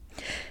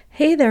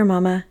Hey there,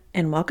 Mama,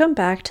 and welcome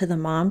back to the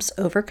Moms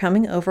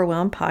Overcoming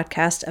Overwhelm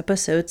podcast,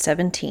 episode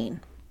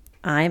 17.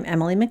 I'm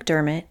Emily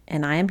McDermott,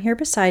 and I am here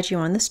beside you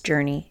on this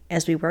journey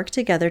as we work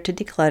together to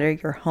declutter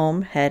your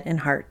home, head, and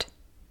heart.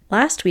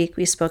 Last week,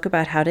 we spoke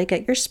about how to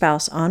get your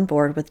spouse on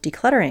board with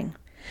decluttering.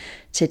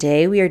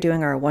 Today, we are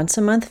doing our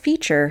once-a-month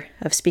feature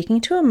of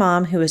speaking to a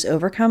mom who has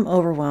overcome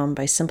overwhelm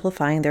by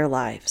simplifying their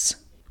lives.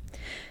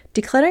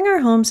 Decluttering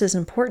our homes is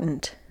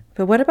important,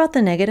 but what about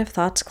the negative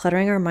thoughts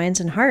cluttering our minds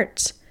and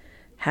hearts?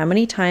 How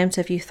many times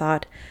have you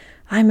thought,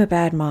 I'm a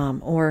bad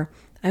mom, or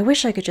I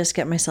wish I could just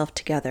get myself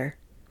together?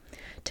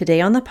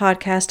 Today on the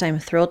podcast, I'm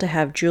thrilled to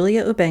have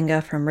Julia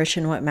Ubbenga from Rich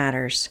in What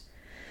Matters.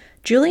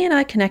 Julia and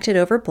I connected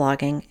over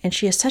blogging, and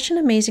she has such an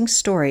amazing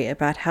story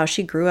about how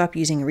she grew up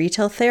using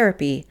retail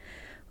therapy,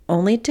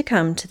 only to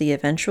come to the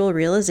eventual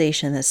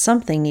realization that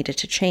something needed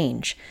to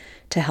change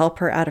to help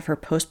her out of her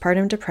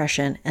postpartum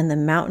depression and the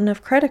mountain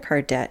of credit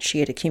card debt she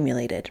had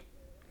accumulated.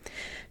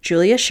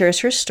 Julia shares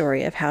her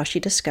story of how she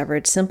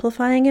discovered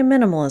simplifying and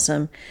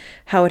minimalism,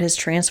 how it has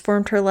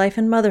transformed her life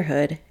and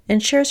motherhood,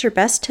 and shares her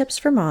best tips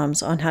for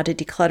moms on how to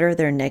declutter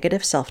their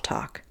negative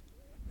self-talk.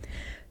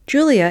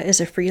 Julia is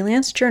a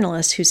freelance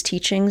journalist whose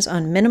teachings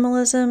on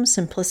minimalism,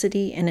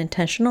 simplicity, and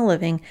intentional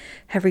living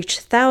have reached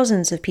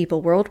thousands of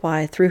people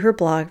worldwide through her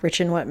blog, Rich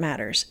in What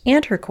Matters,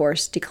 and her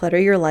course,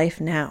 Declutter Your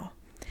Life Now.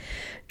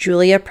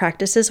 Julia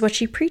practices what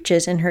she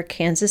preaches in her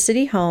Kansas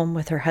City home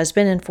with her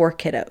husband and 4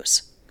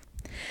 kiddos.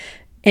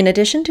 In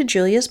addition to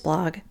Julia's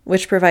blog,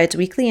 which provides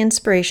weekly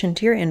inspiration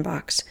to your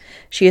inbox,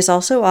 she is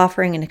also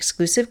offering an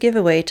exclusive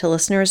giveaway to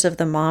listeners of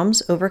the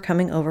Moms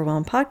Overcoming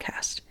Overwhelm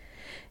podcast.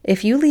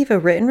 If you leave a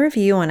written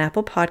review on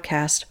Apple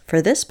Podcasts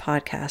for this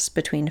podcast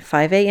between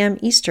 5 a.m.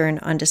 Eastern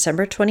on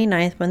December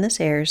 29th when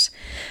this airs,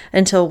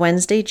 until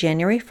Wednesday,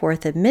 January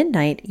 4th at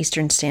midnight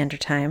Eastern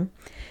Standard Time,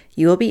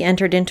 you will be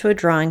entered into a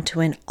drawing to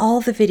win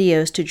all the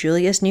videos to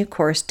Julia's new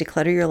course,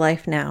 Declutter Your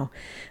Life Now,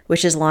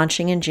 which is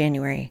launching in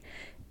January.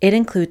 It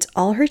includes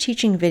all her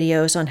teaching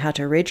videos on how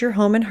to rid your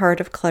home and heart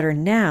of clutter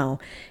now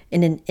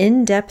in an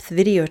in-depth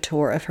video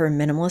tour of her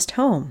minimalist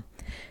home.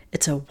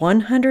 It's a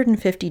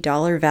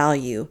 $150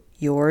 value,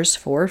 yours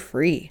for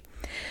free.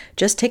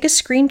 Just take a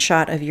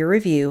screenshot of your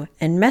review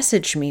and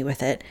message me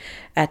with it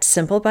at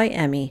Simple by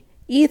Emmy,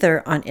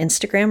 either on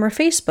Instagram or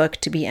Facebook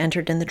to be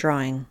entered in the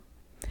drawing.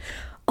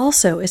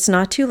 Also, it's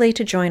not too late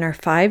to join our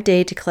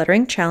 5-day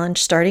decluttering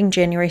challenge starting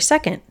January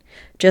 2nd.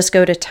 Just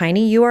go to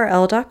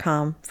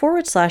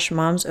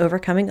tinyurl.com/Moms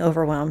Overcoming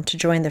Overwhelm to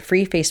join the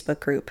free Facebook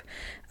group.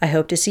 I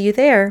hope to see you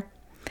there.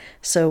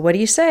 So what do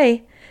you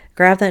say?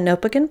 Grab that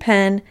notebook and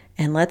pen,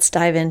 and let's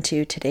dive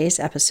into today's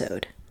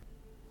episode.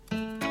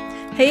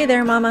 Hey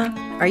there, Mama.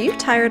 Are you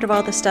tired of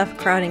all the stuff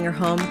crowding your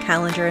home,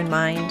 calendar, and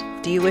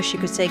mind? Do you wish you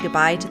could say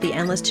goodbye to the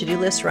endless to-do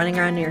list running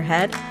around in your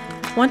head?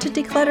 Want to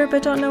declutter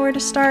but don't know where to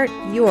start?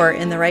 You're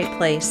in the right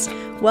place.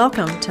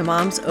 Welcome to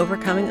Moms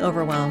Overcoming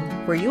Overwhelm,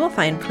 where you will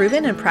find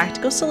proven and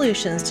practical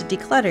solutions to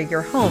declutter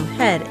your home,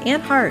 head,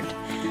 and heart.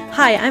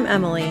 Hi, I'm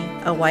Emily,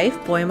 a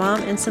wife, boy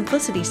mom, and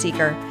simplicity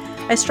seeker.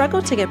 I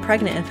struggled to get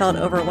pregnant and felt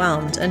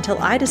overwhelmed until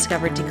I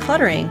discovered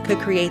decluttering could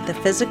create the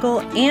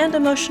physical and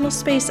emotional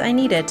space I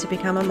needed to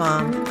become a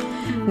mom.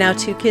 Now,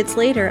 2 kids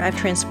later, I've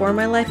transformed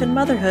my life and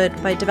motherhood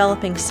by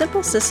developing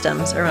simple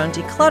systems around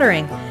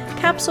decluttering,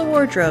 capsule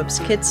wardrobes,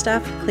 kid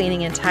stuff,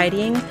 cleaning and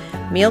tidying,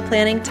 meal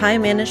planning,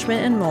 time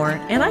management, and more,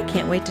 and I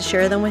can't wait to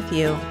share them with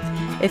you.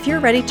 If you're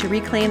ready to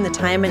reclaim the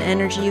time and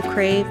energy you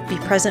crave, be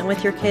present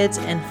with your kids,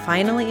 and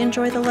finally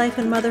enjoy the life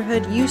and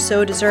motherhood you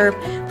so deserve,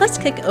 let's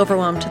kick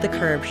overwhelm to the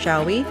curb,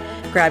 shall we?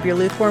 Grab your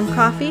lukewarm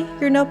coffee,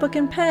 your notebook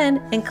and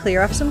pen, and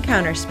clear off some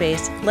counter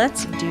space.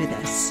 Let's do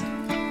this.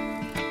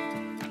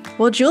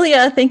 Well,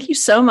 Julia, thank you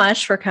so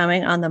much for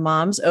coming on the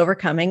Moms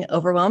Overcoming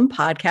Overwhelm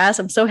podcast.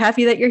 I'm so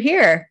happy that you're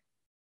here.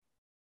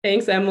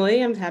 Thanks,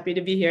 Emily. I'm happy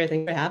to be here.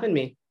 Thanks for having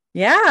me.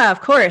 Yeah,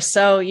 of course.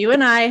 So you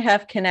and I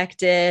have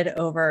connected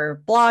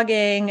over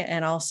blogging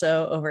and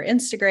also over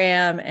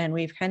Instagram, and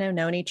we've kind of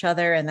known each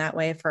other in that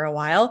way for a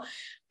while.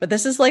 But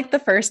this is like the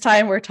first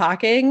time we're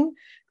talking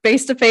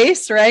face to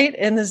face, right,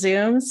 in the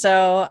Zoom.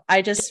 So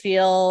I just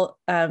feel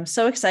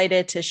so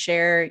excited to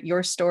share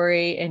your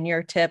story and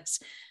your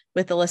tips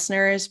with the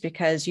listeners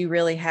because you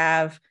really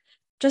have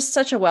just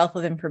such a wealth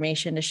of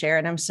information to share.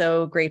 And I'm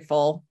so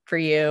grateful for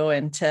you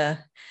and to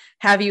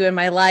have you in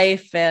my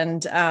life.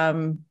 And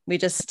we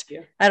just,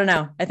 I don't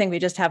know, I think we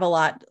just have a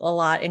lot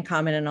in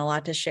common and a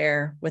lot to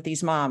share with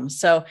these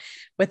moms. So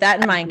with that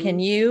in mind, can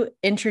you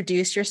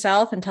introduce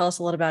yourself and tell us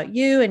a little about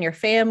you and your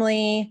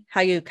family,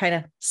 how you kind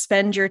of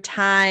spend your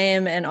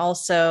time, and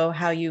also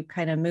how you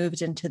kind of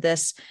moved into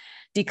this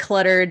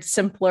decluttered,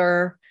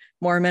 simpler,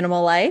 more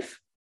minimal life?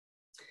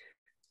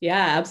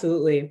 Yeah,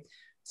 absolutely.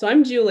 So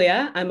I'm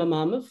Julia. I'm a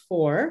mom of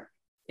 4,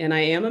 and I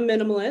am a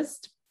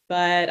minimalist,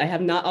 but I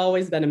have not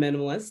always been a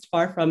minimalist,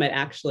 far from it,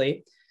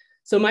 actually.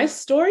 So my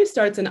story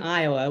starts in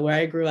Iowa, where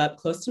I grew up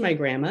close to my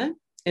grandma,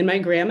 and my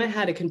grandma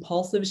had a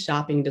compulsive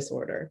shopping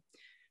disorder.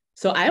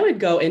 So I would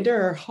go into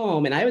her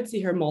home and I would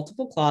see her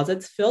multiple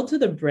closets filled to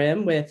the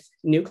brim with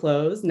new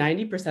clothes.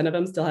 90% of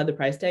them still had the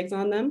price tags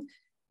on them.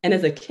 And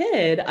as a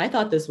kid, I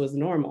thought this was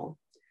normal.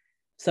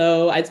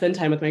 So I'd spend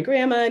time with my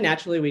grandma.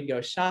 Naturally, we'd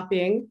go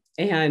shopping.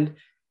 And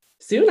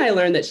soon I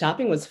learned that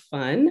shopping was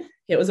fun.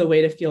 It was a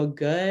way to feel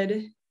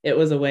good. It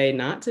was a way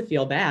not to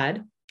feel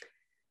bad.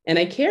 And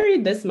I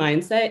carried this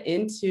mindset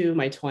into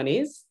my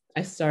 20s.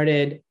 I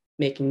started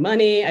making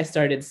money. I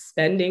started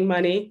spending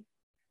money.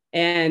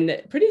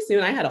 And pretty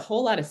soon I had a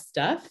whole lot of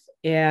stuff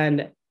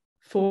and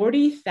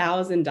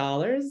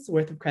 $40,000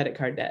 worth of credit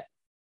card debt.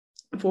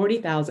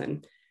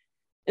 40,000.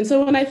 And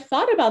so when I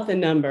thought about the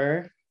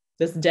number,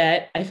 this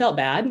debt, I felt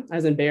bad. I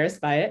was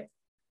embarrassed by it.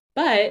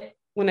 But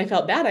when I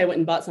felt bad, I went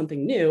and bought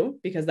something new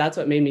because that's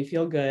what made me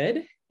feel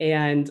good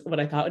and what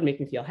I thought would make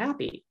me feel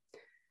happy.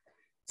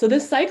 So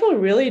this cycle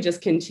really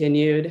just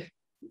continued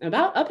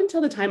about up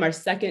until the time our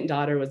second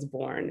daughter was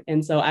born.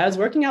 And so I was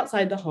working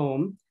outside the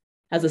home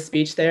as a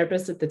speech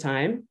therapist at the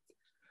time,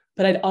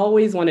 but I'd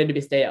always wanted to be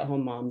a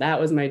stay-at-home mom. That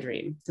was my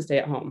dream, to stay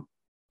at home.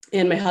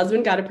 And my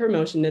husband got a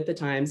promotion at the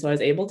time, so I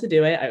was able to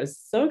do it. I was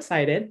so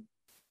excited.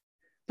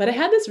 But I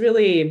had this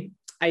really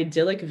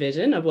idyllic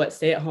vision of what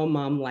stay-at-home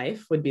mom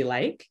life would be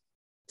like.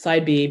 So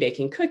I'd be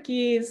baking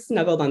cookies,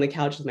 snuggled on the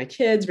couch with my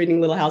kids,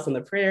 reading Little House on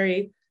the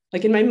Prairie.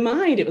 Like in my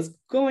mind, it was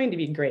going to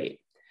be great.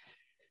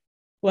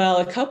 Well,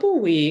 a couple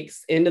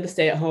weeks into the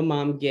stay-at-home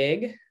mom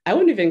gig, I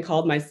wouldn't even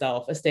called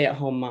myself a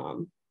stay-at-home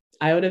mom.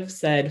 I would have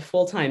said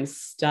full-time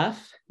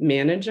stuff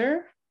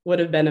manager would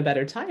have been a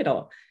better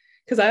title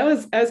because I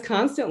was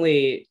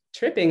constantly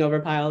tripping over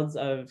piles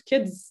of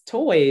kids'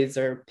 toys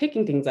or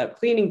picking things up,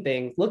 cleaning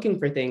things, looking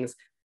for things,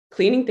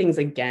 cleaning things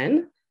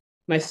again.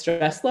 My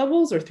stress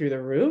levels were through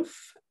the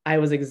roof. I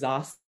was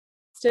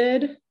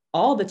exhausted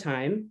all the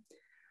time.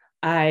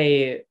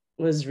 I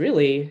was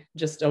really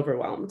just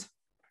overwhelmed.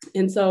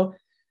 And so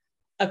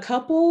a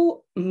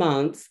couple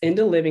months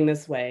into living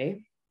this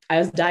way, I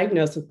was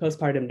diagnosed with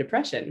postpartum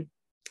depression.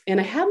 And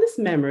I have this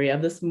memory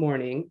of this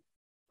morning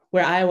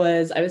where I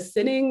was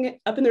sitting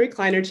up in the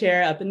recliner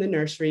chair, up in the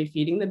nursery,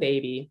 feeding the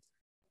baby,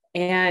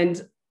 and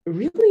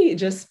really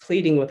just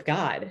pleading with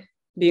God,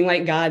 being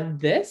like, God,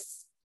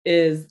 this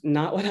is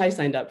not what I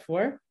signed up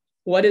for.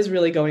 What is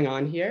really going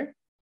on here?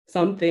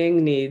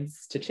 Something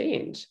needs to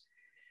change.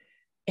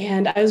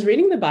 And I was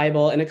reading the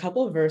Bible, and a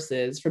couple of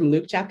verses from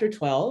Luke chapter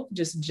 12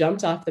 just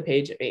jumped off the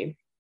page at me.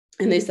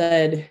 And they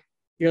said,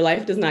 your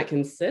life does not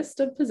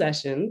consist of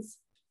possessions.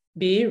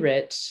 Be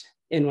rich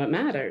in what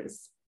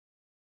matters.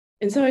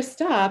 And so I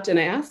stopped and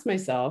I asked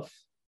myself,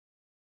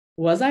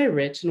 was I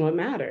rich in what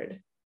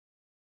mattered?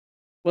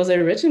 Was I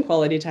rich in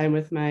quality time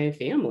with my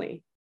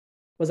family?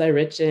 Was I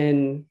rich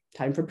in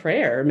time for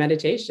prayer or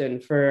meditation,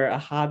 for a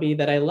hobby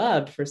that I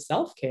loved, for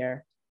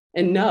self-care?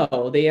 And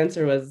no, the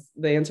answer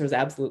was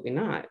absolutely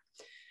not.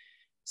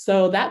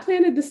 So that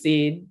planted the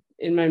seed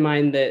in my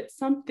mind that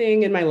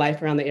something in my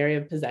life around the area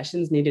of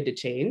possessions needed to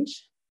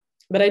change,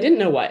 but I didn't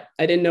know what.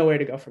 I didn't know where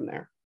to go from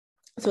there.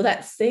 So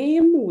that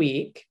same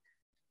week,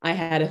 I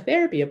had a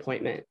therapy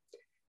appointment.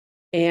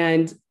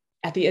 And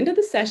at the end of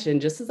the session,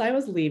 just as I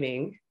was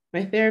leaving,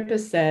 my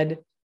therapist said,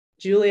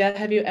 Julia,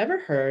 have you ever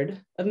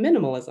heard of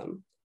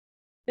minimalism?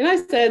 And I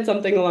said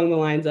something along the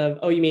lines of,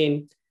 oh, you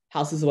mean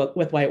houses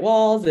with white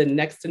walls and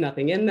next to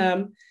nothing in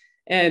them?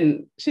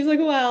 And she's like,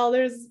 well,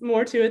 there's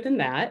more to it than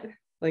that.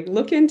 Like,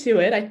 look into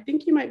it. I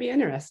think you might be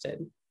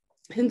interested.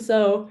 And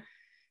so,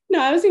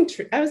 I was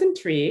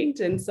intrigued.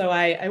 And so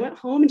I went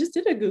home and just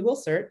did a Google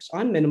search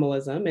on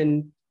minimalism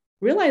and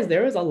realized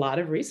there was a lot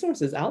of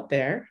resources out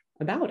there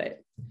about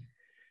it.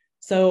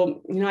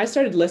 So, I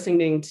started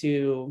listening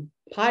to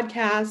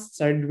podcasts,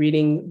 started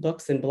reading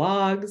books and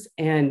blogs,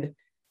 and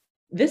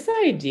this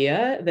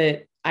idea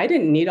that I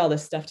didn't need all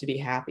this stuff to be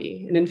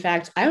happy. And in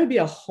fact, I would be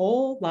a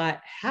whole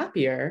lot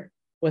happier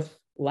with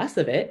less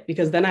of it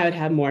because then I would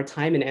have more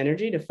time and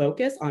energy to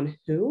focus on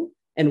who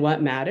and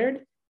what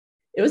mattered.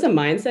 It was a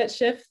mindset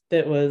shift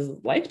that was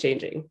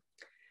life-changing.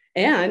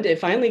 And it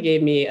finally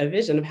gave me a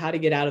vision of how to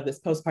get out of this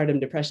postpartum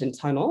depression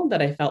tunnel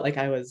that I felt like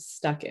I was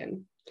stuck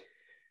in.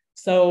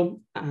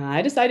 So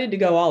I decided to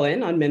go all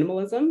in on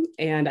minimalism,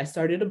 and I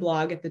started a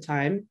blog at the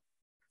time.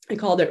 I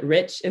called it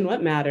Rich in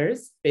What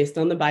Matters, based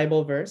on the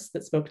Bible verse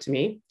that spoke to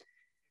me.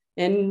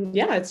 And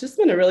yeah, it's just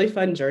been a really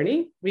fun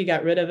journey. We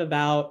got rid of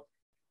about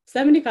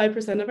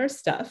 75% of our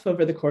stuff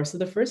over the course of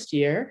the first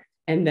year.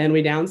 And then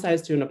we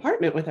downsized to an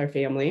apartment with our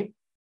family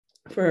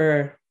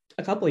for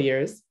a couple of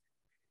years.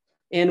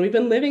 And we've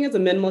been living as a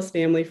minimalist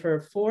family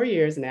for 4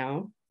 years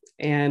now.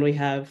 And we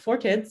have 4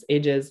 kids,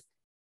 ages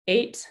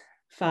 8,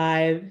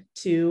 5,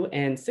 2,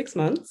 and 6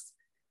 months.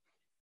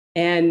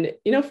 And,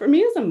 for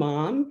me as a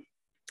mom,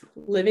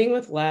 living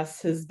with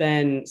less has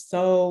been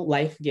so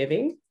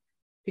life-giving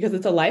because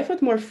it's a life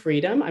with more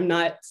freedom. I'm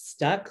not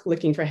stuck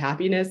looking for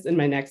happiness in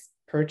my next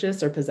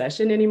purchase or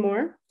possession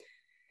anymore.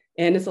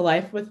 And it's a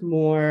life with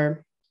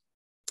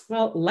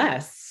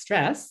less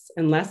stress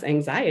and less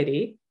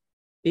anxiety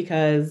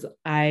because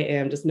I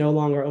am just no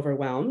longer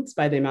overwhelmed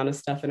by the amount of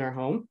stuff in our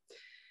home.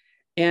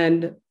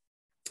 And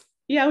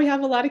yeah, we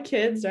have a lot of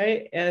kids,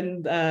 right?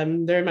 And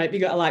there might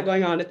be a lot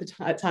going on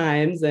at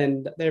times,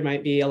 and there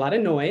might be a lot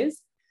of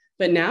noise.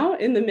 But now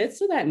in the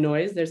midst of that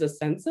noise, there's a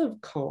sense of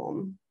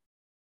calm.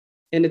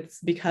 And it's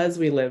because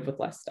we live with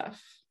less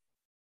stuff.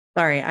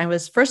 Sorry, I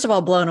was first of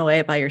all blown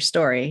away by your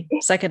story.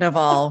 Second of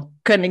all,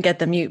 couldn't get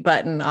the mute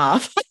button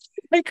off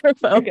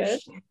microphone.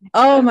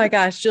 Oh my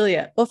gosh,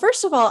 Julia. Well,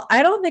 first of all,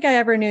 I don't think I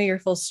ever knew your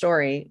full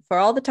story. For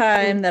all the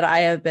time that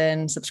I have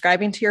been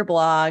subscribing to your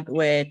blog,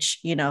 which,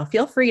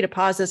 feel free to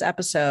pause this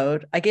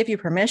episode. I give you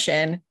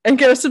permission and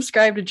go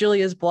subscribe to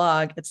Julia's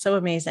blog. It's so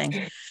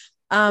amazing.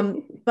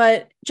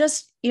 But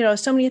just,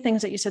 so many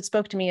things that you said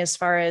spoke to me as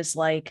far as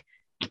like,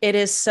 it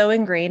is so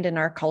ingrained in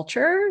our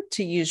culture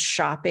to use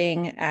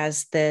shopping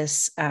as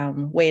this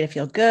way to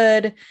feel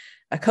good,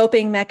 a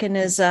coping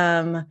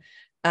mechanism.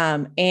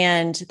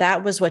 And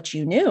that was what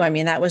you knew. I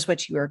mean, that was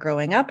what you were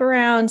growing up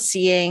around,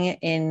 seeing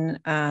in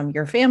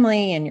your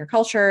family and your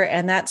culture.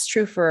 And that's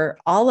true for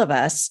all of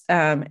us.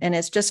 And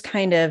it's just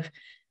kind of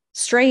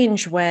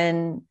strange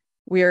when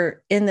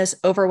we're in this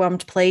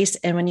overwhelmed place.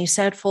 And when you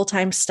said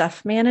full-time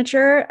stuff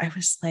manager, I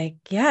was like,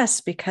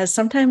 yes, because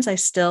sometimes I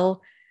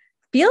still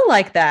feel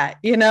like that,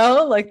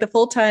 like the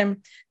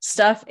full-time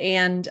stuff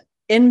and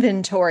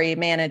inventory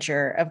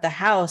manager of the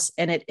house.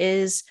 And it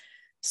is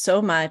so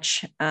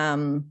much,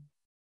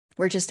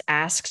 we're just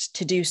asked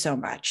to do so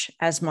much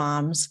as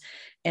moms,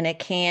 and it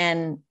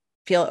can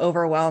feel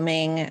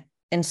overwhelming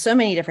in so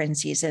many different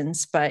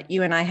seasons. But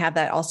you and I have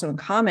that also in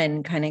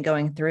common, kind of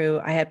going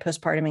through, I had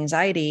postpartum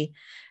anxiety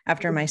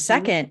after my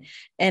second,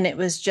 and it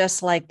was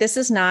just like, this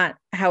is not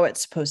how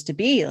it's supposed to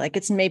be. Like,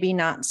 it's maybe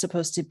not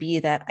supposed to be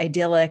that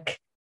idyllic,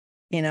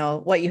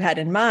 what you had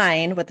in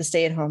mind with the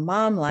stay-at-home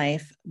mom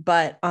life.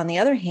 But on the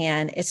other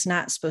hand, it's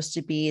not supposed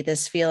to be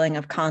this feeling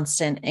of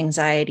constant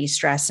anxiety,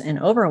 stress, and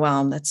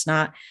overwhelm. That's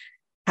not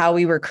how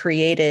we were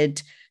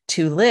created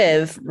to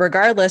live,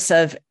 regardless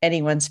of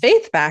anyone's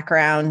faith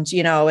background.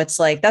 It's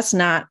like, that's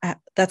not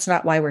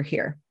why we're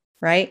here.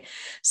 Right.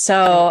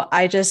 So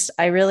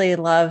I really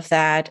love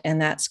that.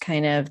 And that's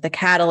kind of the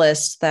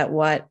catalyst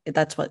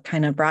that's what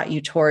kind of brought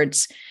you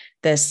towards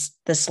this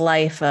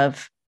life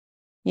of,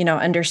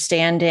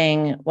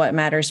 understanding what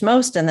matters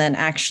most, and then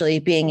actually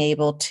being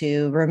able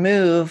to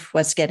remove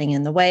what's getting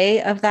in the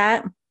way of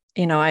that.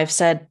 I've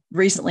said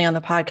recently on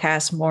the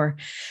podcast more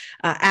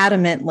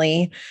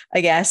adamantly,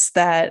 I guess,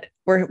 that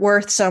we're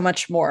worth so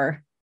much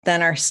more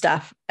than our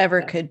stuff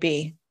ever could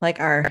be. Like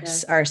our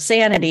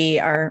sanity,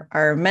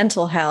 our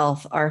mental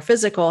health, our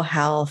physical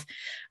health,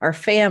 our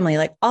family,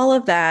 like all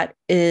of that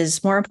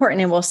is more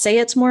important. And we'll say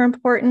it's more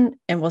important,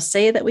 and we'll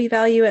say that we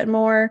value it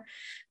more.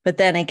 But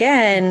then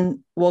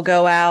again, we'll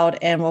go out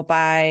and we'll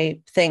buy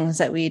things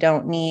that we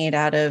don't need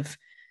out of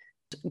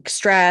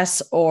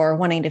stress or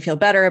wanting to feel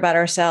better about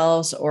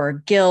ourselves or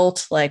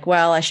guilt. Like,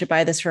 well, I should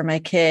buy this for my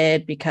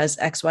kid because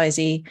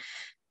XYZ.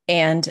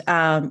 And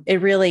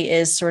it really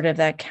is sort of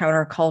that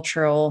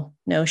countercultural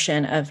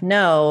notion of,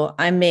 no,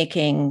 I'm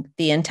making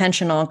the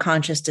intentional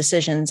conscious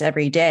decisions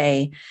every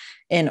day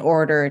in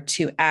order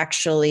to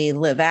actually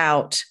live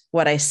out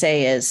what I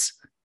say is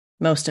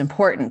most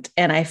important.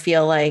 And I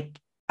feel like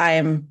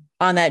I'm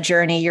on that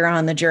journey. You're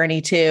on the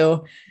journey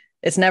too.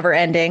 It's never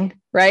ending,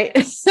 right?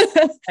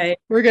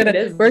 We're going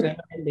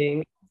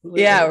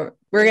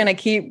to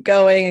keep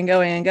going and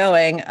going and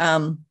going.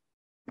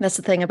 That's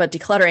the thing about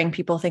decluttering.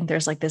 People think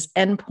there's like this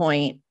end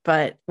point,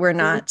 but we're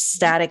not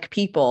static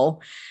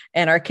people,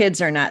 and our kids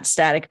are not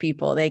static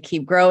people. They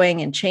keep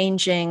growing and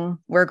changing.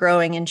 We're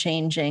growing and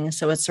changing.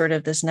 So it's sort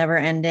of this never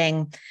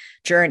ending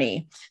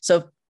journey.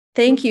 So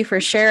thank you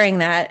for sharing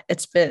that.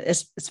 It's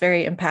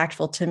very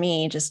impactful to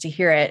me just to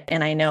hear it.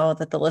 And I know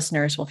that the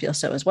listeners will feel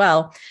so as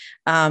well.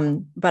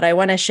 But I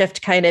want to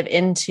shift kind of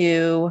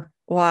into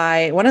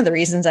one of the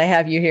reasons I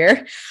have you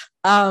here,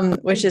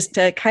 which is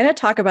to kind of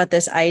talk about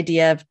this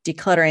idea of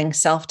decluttering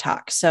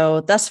self-talk.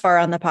 So thus far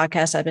on the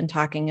podcast, I've been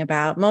talking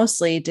about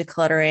mostly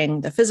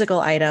decluttering the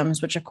physical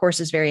items, which of course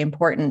is very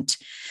important.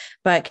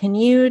 But can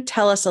you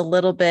tell us a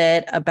little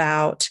bit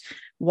about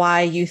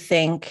why you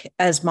think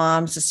as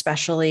moms,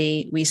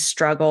 especially, we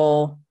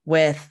struggle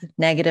with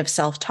negative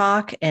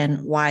self-talk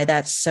and why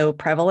that's so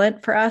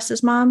prevalent for us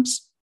as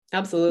moms?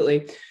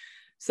 Absolutely.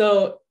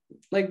 So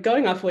like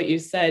going off what you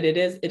said, it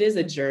is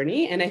a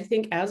journey. And I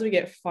think as we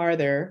get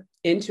farther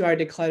into our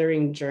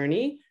decluttering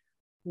journey,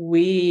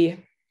 we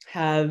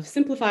have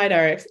simplified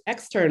our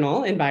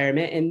external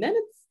environment. And then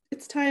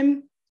it's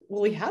time,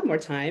 we have more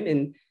time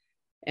and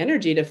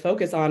energy to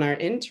focus on our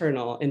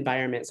internal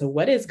environment. So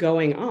what is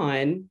going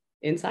on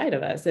inside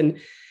of us? And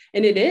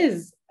it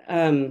is,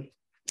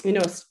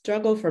 a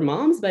struggle for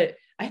moms, but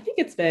I think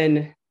it's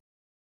been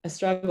a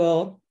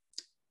struggle.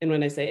 And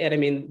when I say it, I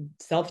mean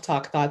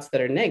self-talk thoughts that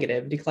are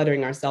negative,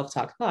 decluttering our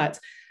self-talk thoughts.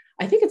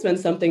 I think it's been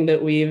something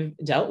that we've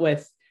dealt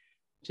with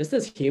just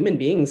as human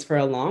beings for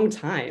a long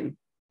time.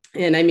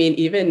 And I mean,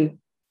 even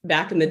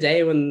back in the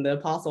day when the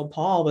Apostle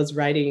Paul was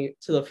writing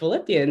to the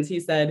Philippians, he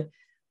said,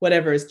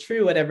 whatever is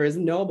true, whatever is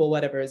noble,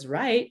 whatever is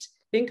right,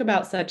 think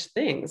about such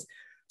things.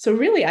 So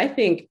really, I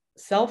think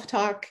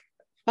self-talk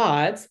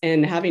thoughts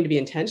and having to be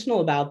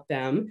intentional about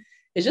them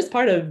is just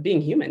part of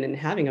being human and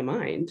having a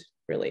mind,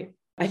 really.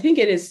 I think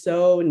it is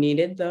so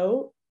needed,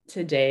 though,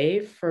 today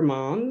for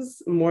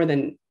moms more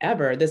than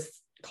ever, this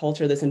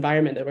culture, this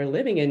environment that we're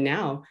living in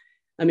now.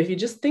 If you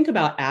just think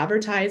about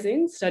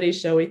advertising, studies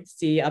show we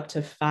see up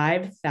to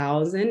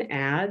 5,000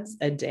 ads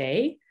a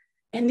day.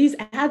 And these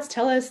ads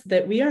tell us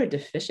that we are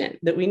deficient,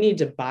 that we need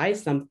to buy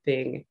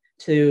something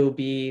to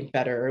be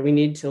better, or we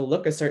need to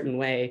look a certain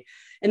way.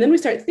 And then we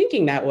start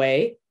thinking that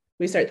way.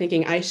 We start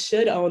thinking, I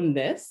should own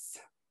this,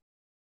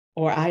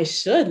 or I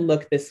should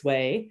look this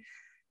way.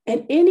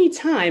 And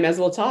anytime, as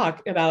we'll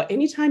talk about,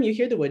 anytime you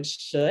hear the word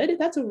should,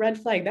 that's a red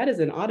flag. That is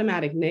an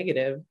automatic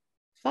negative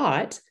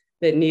thought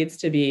that needs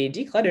to be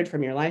decluttered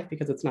from your life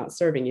because it's not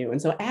serving you. And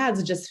so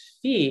ads just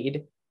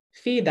feed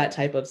that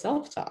type of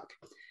self-talk.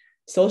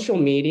 Social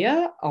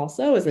media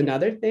also is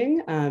another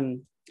thing.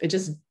 It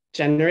just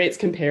generates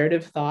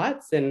comparative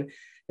thoughts and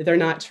they're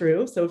not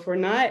true. So if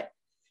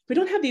we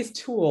don't have these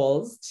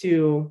tools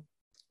to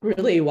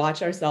really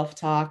watch our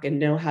self-talk and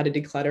know how to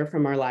declutter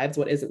from our lives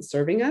what isn't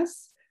serving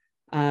us,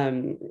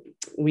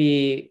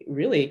 we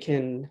really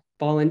can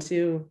fall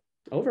into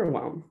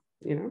overwhelm,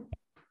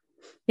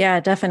 Yeah,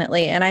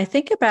 definitely. And I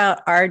think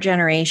about our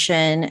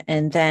generation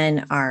and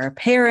then our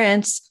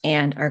parents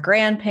and our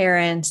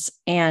grandparents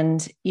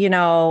and,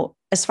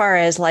 as far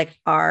as like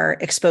our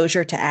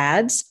exposure to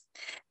ads,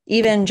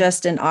 even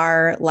just in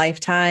our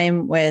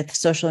lifetime with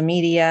social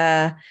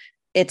media,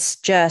 it's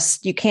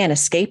just, you can't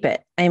escape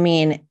it. I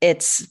mean,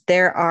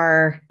 there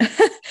are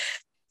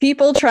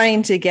people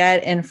trying to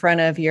get in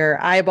front of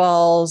your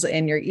eyeballs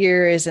and your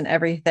ears and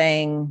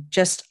everything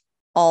just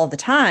all the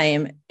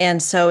time.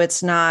 And so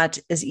it's not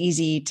as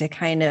easy to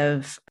kind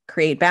of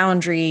create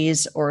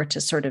boundaries or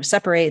to sort of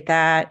separate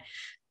that.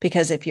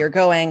 Because if you're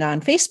going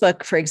on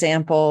Facebook, for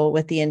example,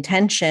 with the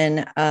intention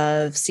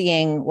of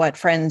seeing what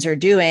friends are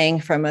doing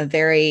from a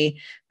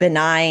very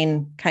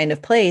benign kind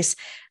of place,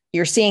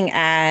 you're seeing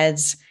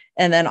ads.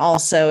 And then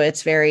also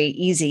it's very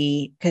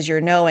easy because you're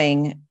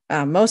knowing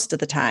most of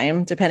the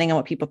time, depending on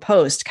what people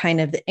post,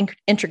 kind of the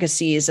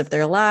intricacies of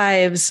their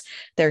lives,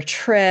 their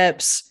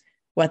trips,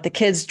 what the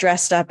kids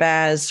dressed up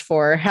as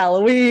for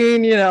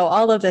Halloween,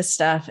 all of this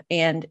stuff.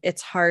 And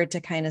it's hard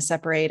to kind of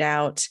separate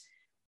out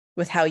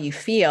with how you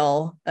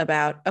feel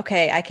about,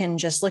 okay, I can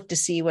just look to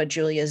see what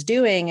Julia's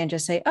doing and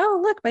just say,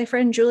 oh, look, my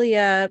friend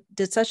Julia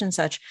did such and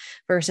such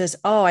versus,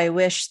 oh, I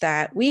wish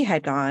that we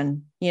had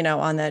gone,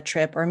 on that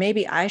trip, or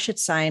maybe I should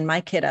sign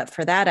my kid up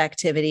for that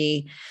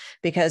activity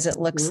because it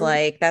looks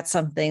like that's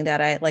something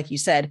that I, like you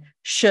said,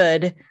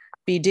 should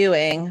be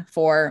doing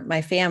for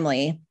my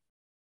family.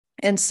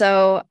 And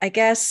so I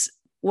guess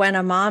when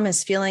a mom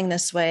is feeling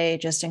this way,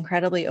 just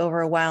incredibly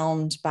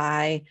overwhelmed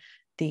by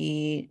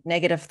the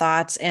negative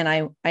thoughts, and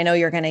I know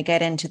you're going to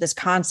get into this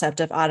concept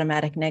of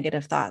automatic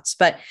negative thoughts,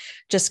 but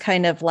just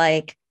kind of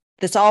like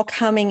this all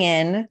coming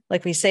in,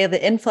 like we say,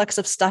 the influx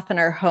of stuff in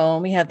our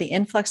home, we have the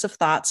influx of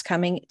thoughts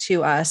coming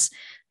to us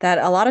that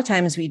a lot of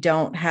times we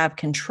don't have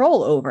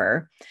control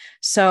over.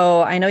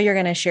 So I know you're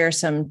going to share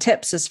some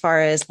tips as far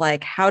as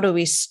like, how do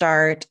we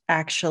start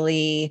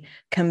actually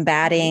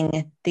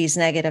combating these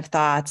negative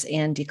thoughts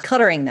and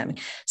decluttering them?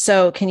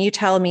 So can you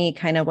tell me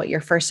kind of what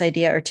your first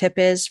idea or tip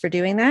is for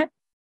doing that?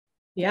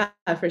 Yeah,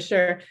 for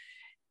sure.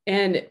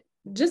 And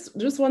just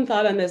one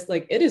thought on this,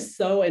 like it is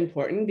so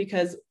important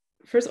because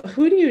first,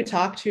 who do you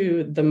talk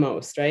to the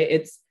most, right?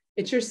 It's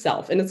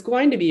yourself, and it's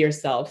going to be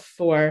yourself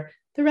for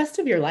the rest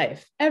of your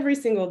life, every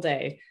single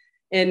day.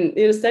 And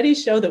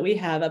studies show that we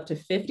have up to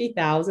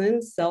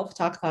 50,000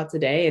 self-talk thoughts a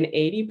day, and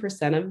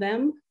 80% of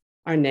them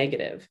are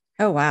negative.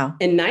 Oh, wow.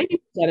 And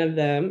 90% of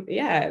them,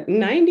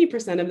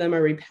 90% of them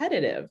are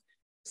repetitive.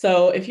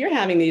 So if you're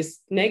having these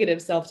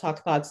negative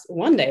self-talk thoughts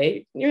one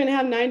day, you're going to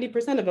have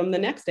 90% of them the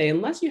next day,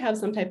 unless you have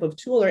some type of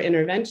tool or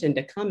intervention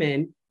to come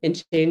in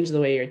and change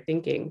the way you're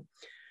thinking.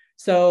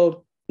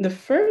 So the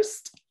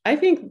first, I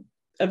think,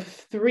 of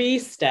 3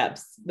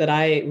 steps that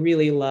I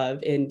really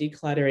love in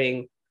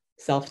decluttering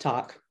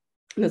self-talk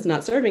that's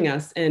not serving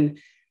us. And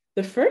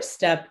the first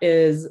step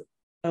is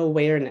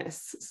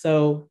awareness.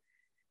 So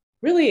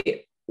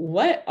really,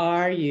 what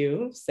are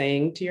you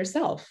saying to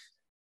yourself?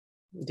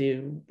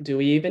 Do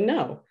we even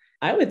know?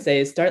 I would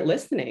say start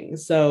listening.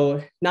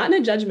 So not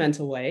in a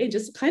judgmental way,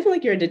 just kind of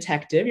like you're a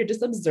detective, you're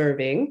just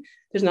observing.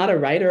 There's not a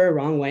right or a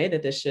wrong way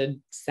that this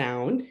should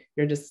sound.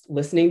 You're just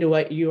listening to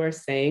what you are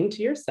saying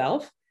to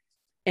yourself.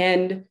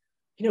 And,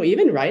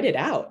 even write it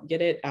out,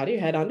 get it out of your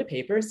head onto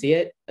paper, see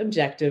it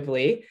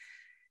objectively.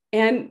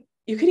 And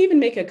you could even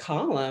make a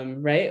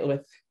column, right,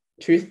 with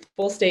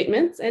truthful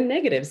statements and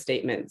negative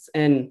statements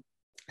and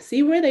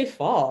see where they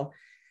fall.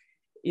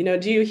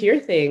 Do you hear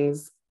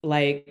things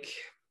like,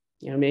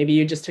 maybe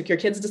you just took your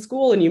kids to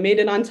school and you made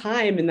it on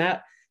time and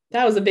that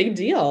was a big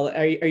deal.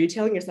 Are you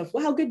telling yourself,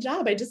 wow, good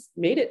job, I just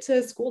made it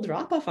to school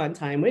drop off on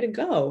time, way to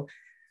go?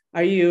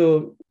 Are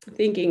you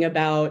thinking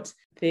about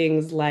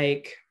things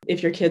like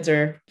if your kids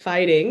are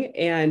fighting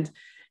and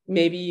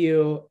maybe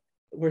you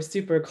were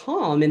super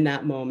calm in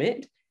that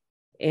moment,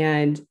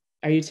 and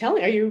are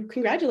you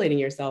congratulating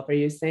yourself? Are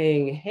you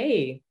saying,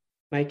 hey,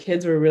 my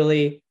kids were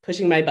really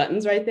pushing my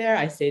buttons right there,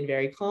 I stayed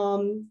very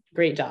calm,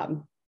 great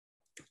job?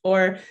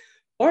 Or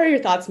are your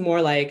thoughts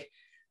more like,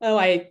 oh,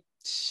 I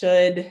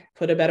should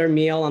put a better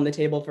meal on the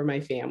table for my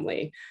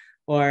family,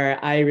 or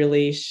I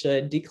really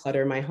should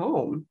declutter my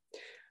home,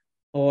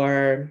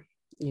 or,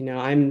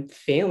 I'm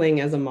failing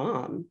as a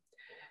mom.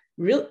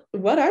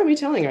 What are we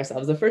telling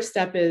ourselves? The first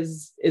step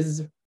is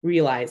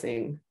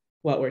realizing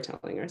what we're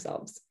telling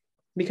ourselves,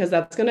 because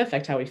that's going to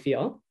affect how we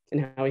feel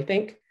and how we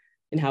think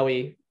and how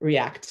we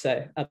react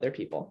to other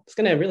people. It's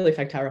going to really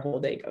affect how our whole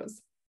day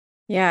goes.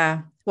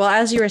 Yeah. Well,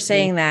 as you were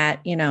saying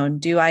that,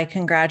 do I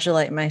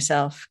congratulate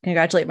myself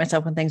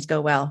when things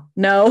go well?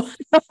 No,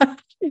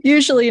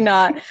 usually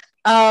not.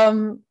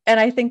 And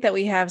I think that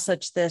we have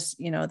such this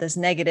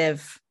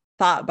negative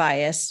thought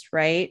bias,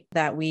 right?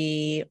 That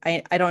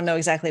I don't know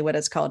exactly what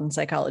it's called in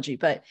psychology,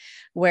 but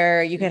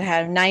where you could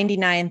have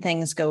 99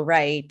 things go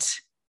right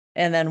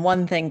and then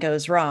one thing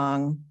goes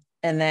wrong.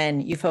 And then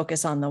you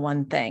focus on the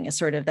one thing. It's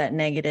sort of that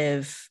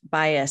negative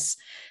bias.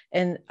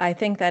 And I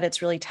think that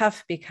it's really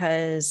tough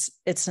because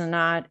it's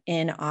not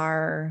in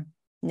our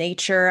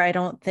nature, I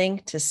don't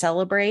think, to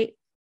celebrate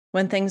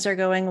when things are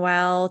going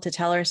well, to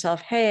tell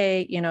ourselves,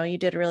 hey, you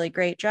did a really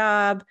great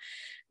job.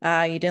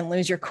 You didn't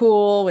lose your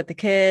cool with the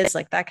kids,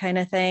 like that kind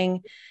of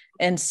thing.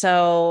 And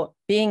so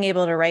being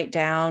able to write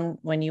down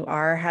when you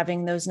are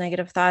having those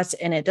negative thoughts,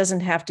 and it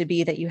doesn't have to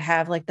be that you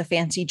have like the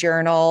fancy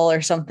journal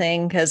or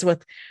something, because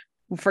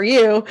for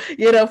you,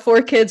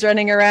 4 kids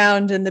running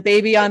around and the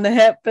baby on the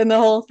hip and the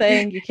whole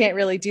thing, you can't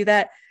really do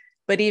that.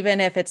 But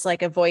even if it's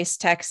like a voice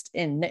text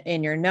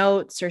in your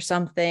notes or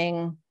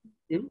something,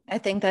 I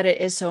think that it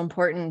is so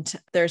important.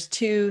 There's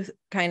 2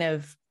 kind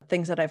of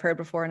things that I've heard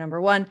before. Number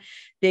one,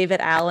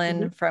 David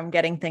Allen from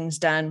Getting Things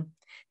Done.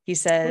 He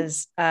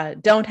says,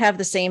 don't have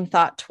the same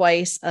thought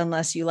twice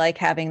unless you like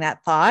having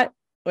that thought,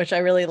 which I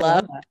really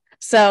love.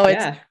 So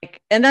it's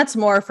and that's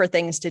more for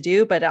things to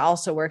do, but it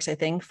also works, I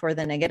think, for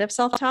the negative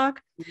self-talk.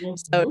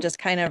 So just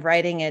kind of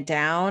writing it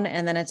down,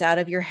 and then it's out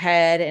of your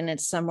head and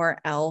it's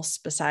somewhere else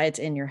besides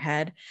in your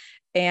head.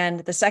 And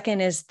the second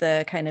is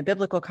the kind of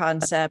biblical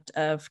concept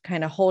of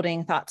kind of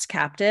holding thoughts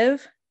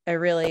captive. I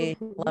really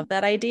love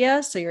that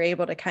idea. So you're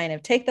able to kind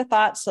of take the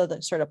thoughts, so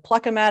that sort of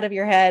pluck them out of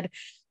your head,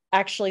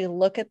 actually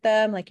look at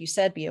them, like you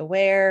said, be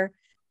aware,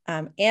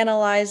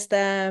 analyze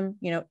them.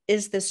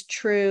 Is this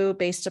true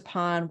based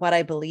upon what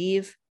I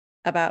believe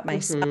about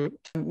myself?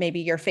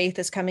 Maybe your faith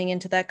is coming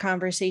into that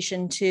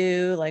conversation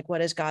too. Like,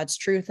 what is God's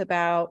truth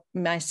about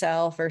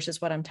myself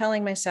versus what I'm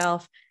telling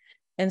myself?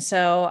 And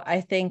so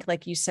I think,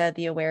 like you said,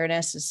 the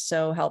awareness is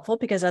so helpful,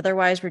 because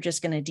otherwise we're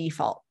just going to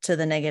default to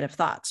the negative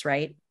thoughts,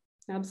 right?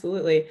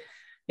 Absolutely.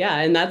 Yeah.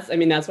 And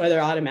that's why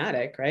they're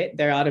automatic, right?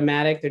 They're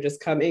automatic. They're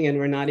just coming and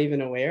we're not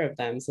even aware of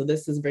them. So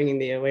this is bringing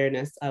the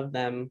awareness of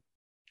them,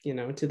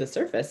 to the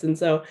surface. And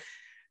so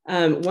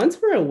once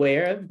we're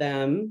aware of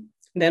them,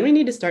 then we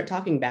need to start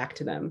talking back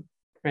to them,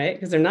 right?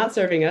 Because they're not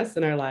serving us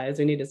in our lives.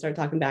 We need to start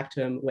talking back to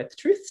them with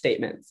truth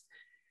statements.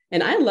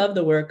 And I love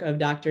the work of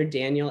Dr.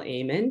 Daniel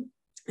Amen.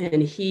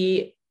 And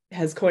he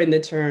has coined the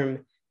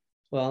term,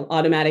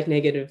 automatic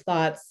negative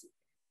thoughts.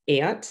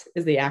 ANT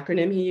is the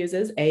acronym he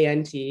uses,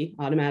 ANT,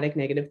 automatic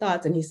negative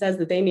thoughts. And he says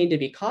that they need to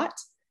be caught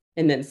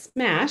and then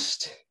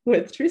smashed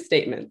with truth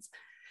statements.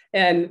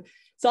 And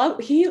so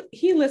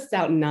he lists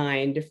out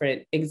 9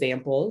 different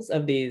examples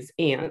of these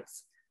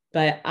ants,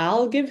 but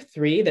I'll give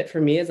 3 that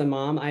for me as a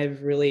mom,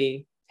 I've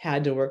really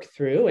had to work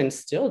through and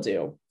still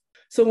do.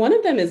 So one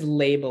of them is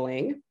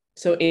labeling.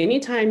 So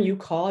anytime you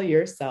call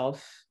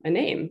yourself a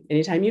name,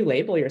 anytime you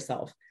label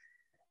yourself,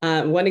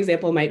 one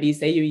example might be,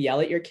 say you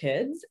yell at your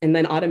kids and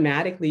then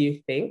automatically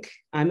you think,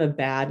 I'm a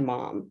bad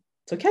mom.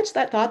 So catch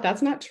that thought.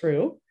 That's not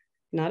true.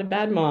 Not a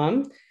bad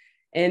mom.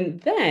 And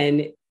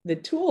then the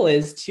tool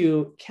is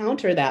to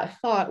counter that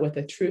thought with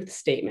a truth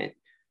statement.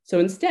 So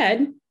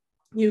instead,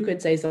 you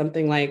could say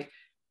something like,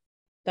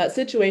 that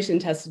situation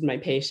tested my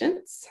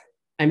patience.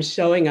 I'm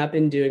showing up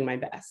and doing my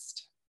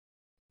best.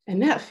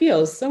 And that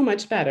feels so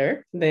much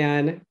better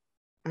than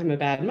I'm a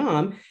bad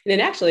mom. And it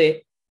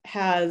actually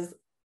has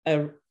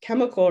a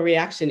chemical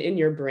reaction in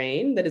your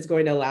brain that is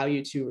going to allow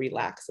you to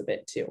relax a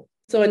bit too.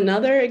 So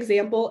another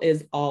example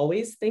is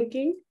always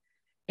thinking.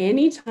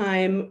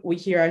 Anytime we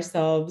hear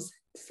ourselves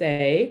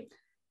say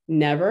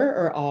never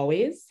or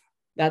always,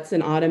 that's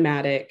an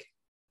automatic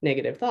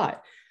negative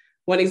thought.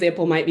 One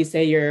example might be,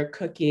 say you're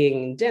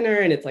cooking dinner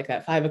and it's like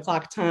that 5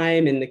 o'clock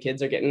time and the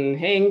kids are getting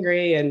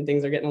hangry and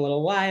things are getting a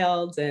little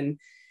wild and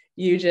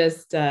you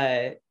just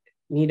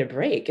need a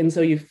break. And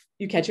so you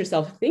catch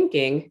yourself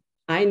thinking,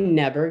 I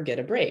never get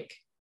a break.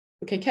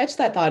 Okay, catch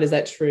that thought. Is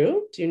that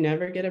true? Do you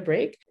never get a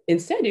break?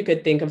 Instead, you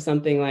could think of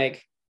something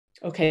like,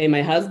 okay,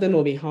 my husband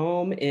will be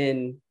home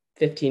in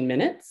 15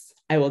 minutes.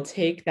 I will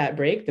take that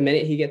break the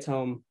minute he gets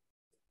home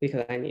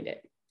because I need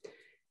it.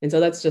 And so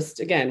that's just,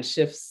 again,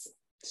 shifts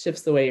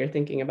the way you're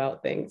thinking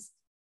about things.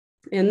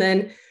 And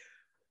then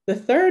the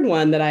third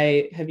one that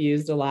I have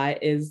used a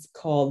lot is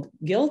called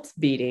guilt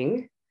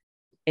beating.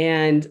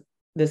 And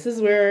this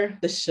is where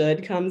the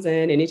should comes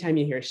in. Anytime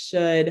you hear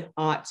should,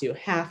 ought to,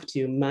 have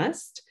to,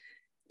 must,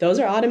 those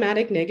are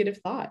automatic negative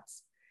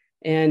thoughts.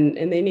 And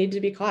they need to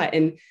be caught.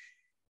 And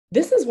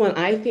This is one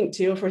I think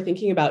too, if we're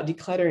thinking about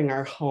decluttering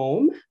our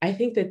home, I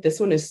think that this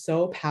one is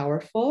so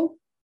powerful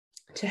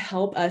to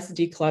help us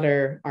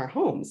declutter our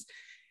homes.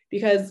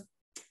 Because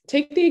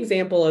take the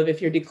example of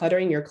if you're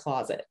decluttering your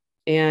closet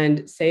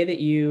and say that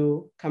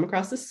you come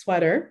across a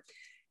sweater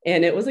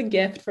and it was a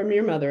gift from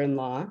your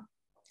mother-in-law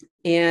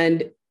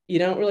and you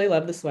don't really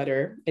love the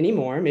sweater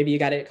anymore. Maybe you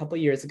got it a couple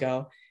of years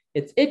ago.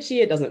 It's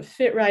itchy. It doesn't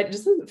fit right. It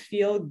just doesn't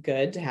feel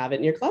good to have it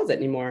in your closet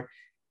anymore.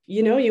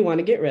 You know, you want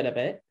to get rid of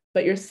it,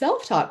 but your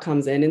self-talk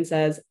comes in and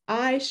says,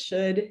 I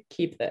should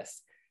keep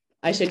this.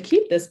 I should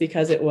keep this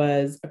because it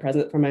was a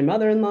present from my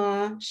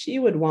mother-in-law. She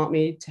would want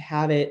me to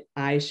have it.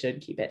 I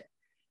should keep it.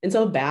 And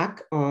so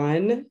back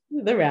on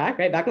the rack,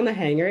 right? Back on the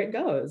hanger, it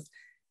goes.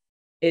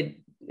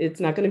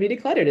 It's not going to be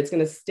decluttered. It's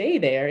going to stay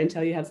there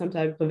until you have some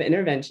type of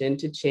intervention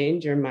to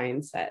change your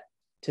mindset,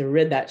 to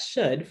rid that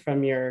should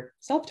from your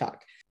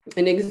self-talk.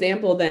 An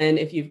example then,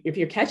 if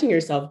you're catching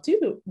yourself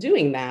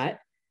doing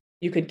that,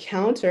 you could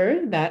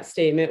counter that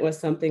statement with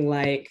something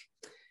like,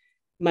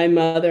 my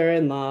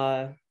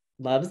mother-in-law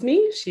loves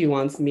me. She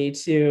wants me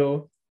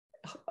to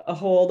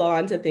hold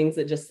on to things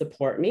that just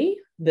support me.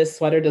 This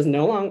sweater does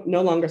no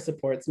longer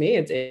supports me.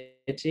 It's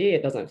itchy.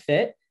 It doesn't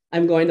fit.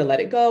 I'm going to let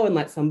it go and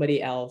let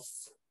somebody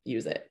else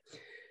use it.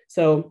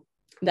 So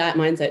that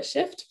mindset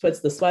shift puts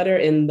the sweater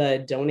in the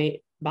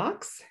donate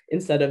box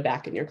instead of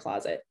back in your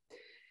closet.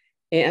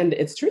 And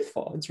it's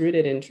truthful. It's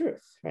rooted in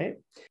truth, right?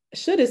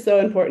 Should is so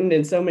important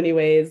in so many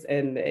ways.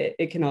 And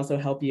it can also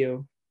help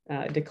you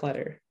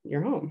declutter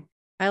your home.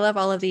 I love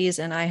all of these,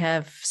 and I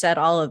have said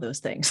all of those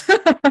things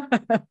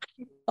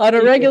on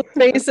a regular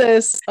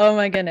basis. Oh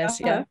my goodness.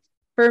 Yeah.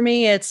 For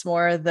me, it's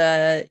more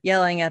the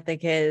yelling at the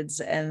kids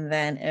and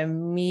then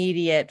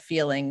immediate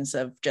feelings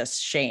of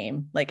just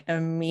shame, like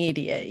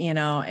immediate,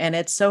 and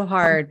it's so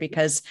hard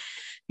because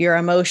your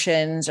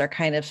emotions are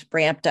kind of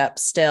ramped up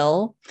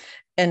still.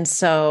 And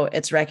so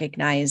it's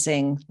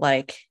recognizing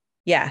like,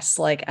 yes,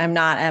 like I'm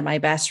not at my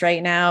best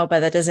right now,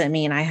 but that doesn't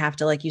mean I have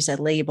to, like you said,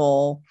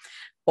 label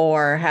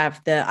or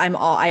have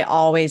I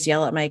always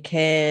yell at my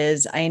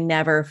kids. I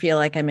never feel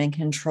like I'm in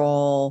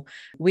control.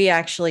 We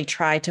actually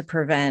try to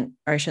prevent,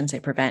 or I shouldn't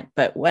say prevent,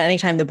 but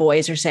anytime the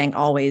boys are saying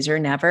always or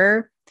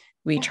never,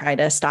 we try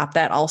to stop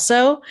that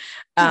also,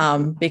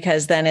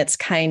 because then it's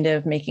kind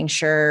of making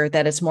sure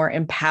that it's more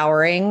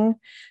empowering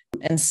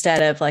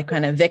instead of like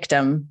kind of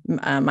victim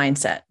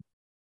mindset.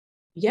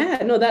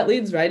 Yeah, no, that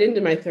leads right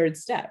into my third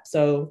step.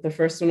 So the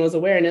first one was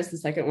awareness. The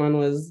second one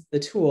was the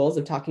tools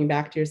of talking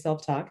back to your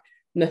self-talk.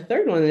 And the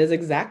third one is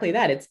exactly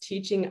that. It's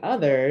teaching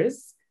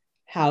others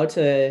how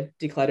to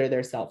declutter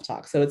their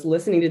self-talk. So it's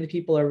listening to the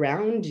people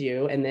around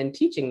you and then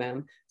teaching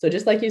them. So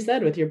just like you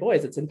said with your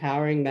boys, it's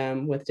empowering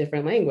them with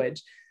different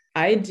language.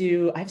 I've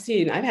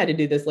had to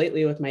do this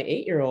lately with my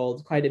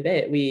 8-year-old quite a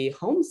bit. We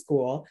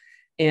homeschool.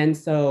 And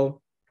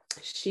so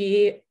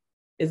she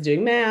is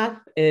doing math.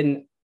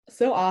 And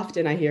so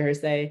often I hear her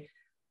say,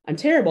 I'm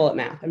terrible at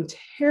math. I'm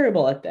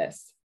terrible at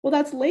this. Well,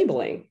 that's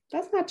labeling.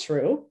 That's not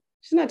true.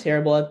 She's not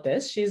terrible at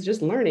this. She's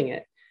just learning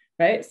it.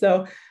 Right.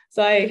 So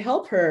I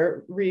help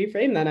her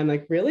reframe that. I'm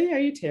like, really? Are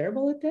you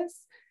terrible at this?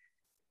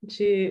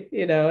 She,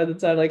 and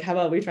so I'm like, how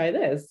about we try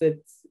this?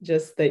 It's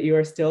just that you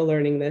are still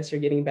learning this.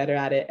 You're getting better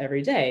at it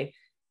every day.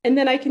 And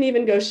then I can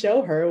even go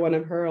show her one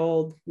of her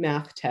old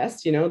math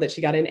tests, that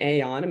she got an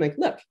A on. I'm like,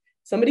 look,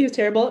 somebody who's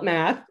terrible at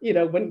math,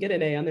 wouldn't get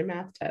an A on their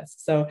math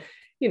test. So,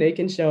 you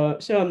can show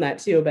them that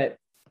too, but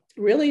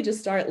really just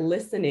start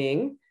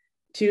listening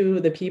to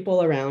the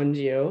people around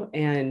you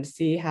and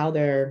see how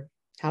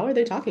are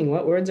they talking?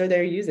 What words are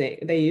they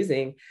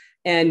using?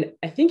 And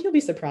I think you'll be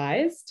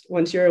surprised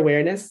once your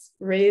awareness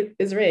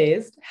is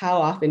raised, how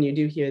often you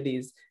do hear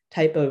these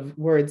type of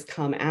words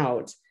come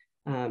out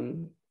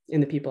in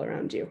the people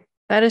around you.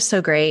 That is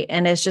so great.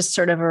 And it's just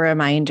sort of a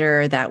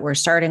reminder that we're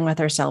starting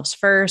with ourselves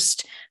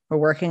first. We're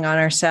working on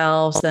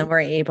ourselves. Then we're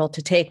able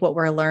to take what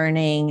we're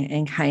learning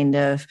and kind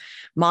of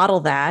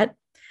model that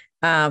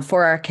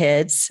for our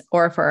kids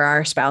or for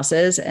our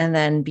spouses, and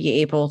then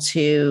be able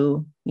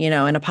to, in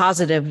a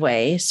positive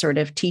way, sort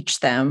of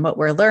teach them what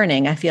we're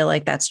learning. I feel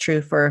like that's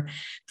true for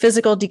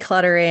physical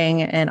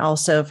decluttering and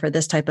also for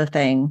this type of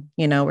thing,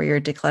 where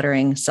you're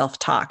decluttering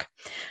self-talk.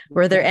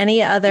 Were there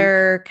any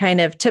other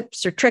kind of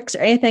tips or tricks or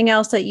anything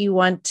else that you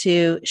want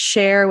to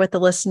share with the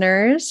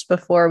listeners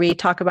before we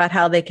talk about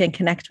how they can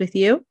connect with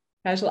you?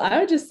 Gosh, well, I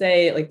would just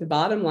say, like, the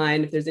bottom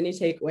line, if there's any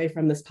takeaway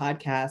from this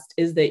podcast,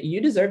 is that you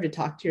deserve to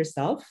talk to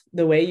yourself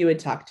the way you would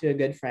talk to a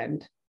good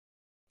friend.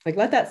 Like,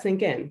 let that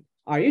sink in.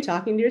 Are you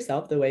talking to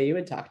yourself the way you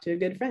would talk to a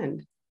good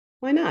friend?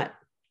 Why not?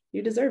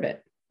 You deserve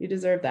it. You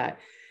deserve that.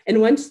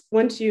 And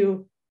once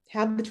you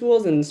have the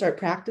tools and start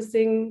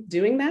practicing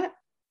doing that,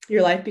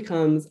 your life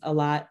becomes a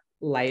lot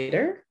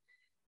lighter.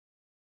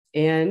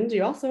 And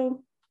you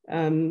also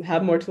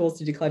have more tools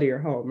to declutter your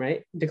home,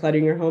 right?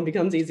 Decluttering your home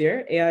becomes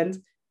easier and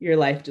your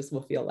life just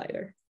will feel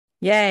lighter.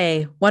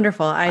 Yay.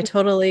 Wonderful. I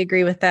totally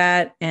agree with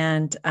that.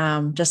 And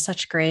just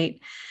such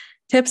great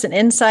tips and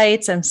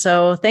insights. I'm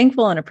so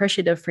thankful and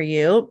appreciative for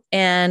you.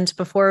 And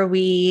before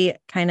we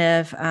kind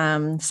of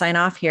sign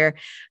off here,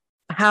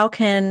 how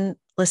can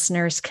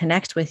listeners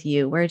connect with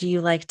you? Where do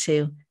you like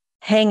to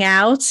hang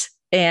out?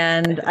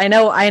 And I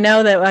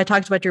know that I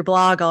talked about your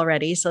blog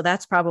already, so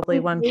that's probably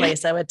one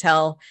place I would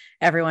tell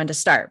everyone to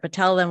start, but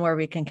tell them where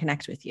we can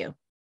connect with you.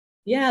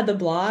 Yeah, the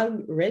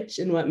blog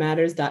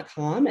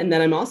richinwhatmatters.com. And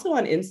then I'm also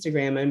on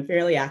Instagram. I'm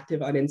fairly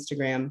active on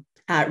Instagram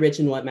at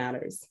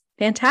richinwhatmatters.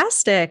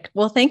 Fantastic.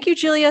 Well, thank you,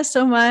 Julia,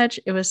 so much.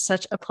 It was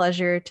such a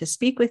pleasure to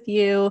speak with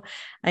you.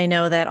 I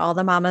know that all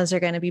the mamas are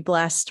going to be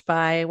blessed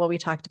by what we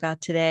talked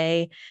about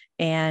today.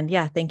 And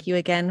yeah, thank you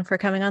again for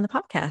coming on the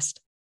podcast.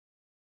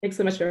 Thanks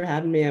so much for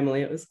having me,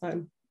 Emily. It was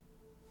fun.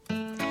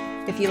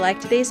 If you like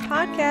today's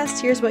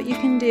podcast, here's what you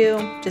can do.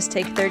 Just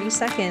take 30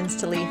 seconds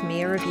to leave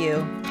me a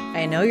review.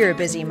 I know you're a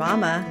busy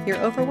mama. You're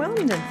overwhelmed,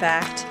 in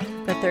fact,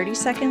 but 30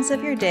 seconds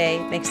of your day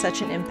makes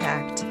such an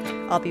impact.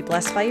 I'll be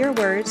blessed by your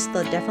words.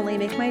 They'll definitely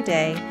make my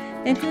day.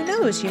 And who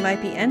knows, you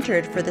might be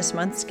entered for this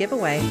month's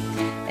giveaway.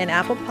 In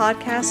Apple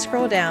Podcasts,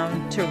 scroll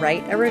down to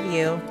write a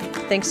review.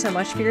 Thanks so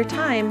much for your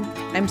time.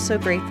 I'm so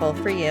grateful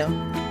for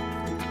you.